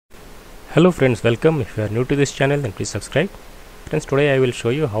Hello friends, welcome. If you are new to this channel, then please subscribe. Friends, today I will show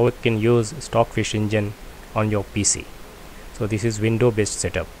you how you can use Stockfish engine on your PC. So this is window based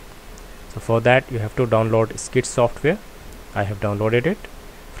setup. So for that you have to download Scid software. I have downloaded it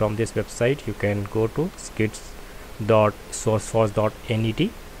from this website. You can go to skids.sourceforce.net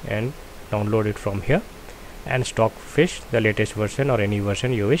and download it from here. And Stockfish, the latest version or any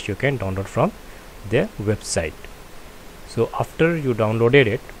version you wish, you can download from their website. So after you downloaded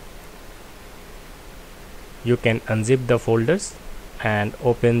it, you can unzip the folders and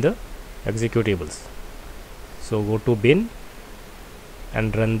open the executables. So go to bin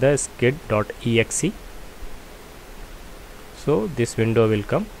and run the scid.exe. So this window will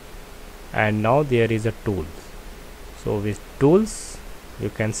come, and now there is a tool. So with tools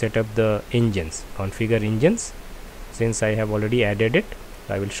you can set up the engines, configure engines. Since I have already added it,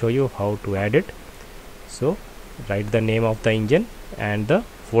 I will show you how to add it. So write the name of the engine and the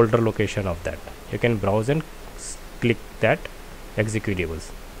folder location of that. You can browse and click that executables.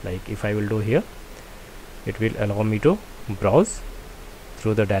 Like if I will do here, it will allow me to browse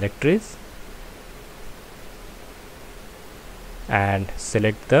through the directories and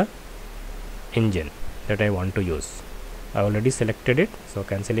select the engine that I want to use. I already selected it, so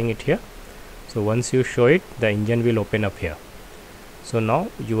cancelling it here. So once you show it, the engine will open up here. So now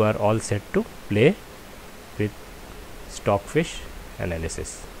you are all set to play with Stockfish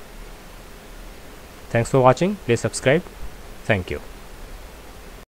analysis. Thanks for watching. Please subscribe. Thank you.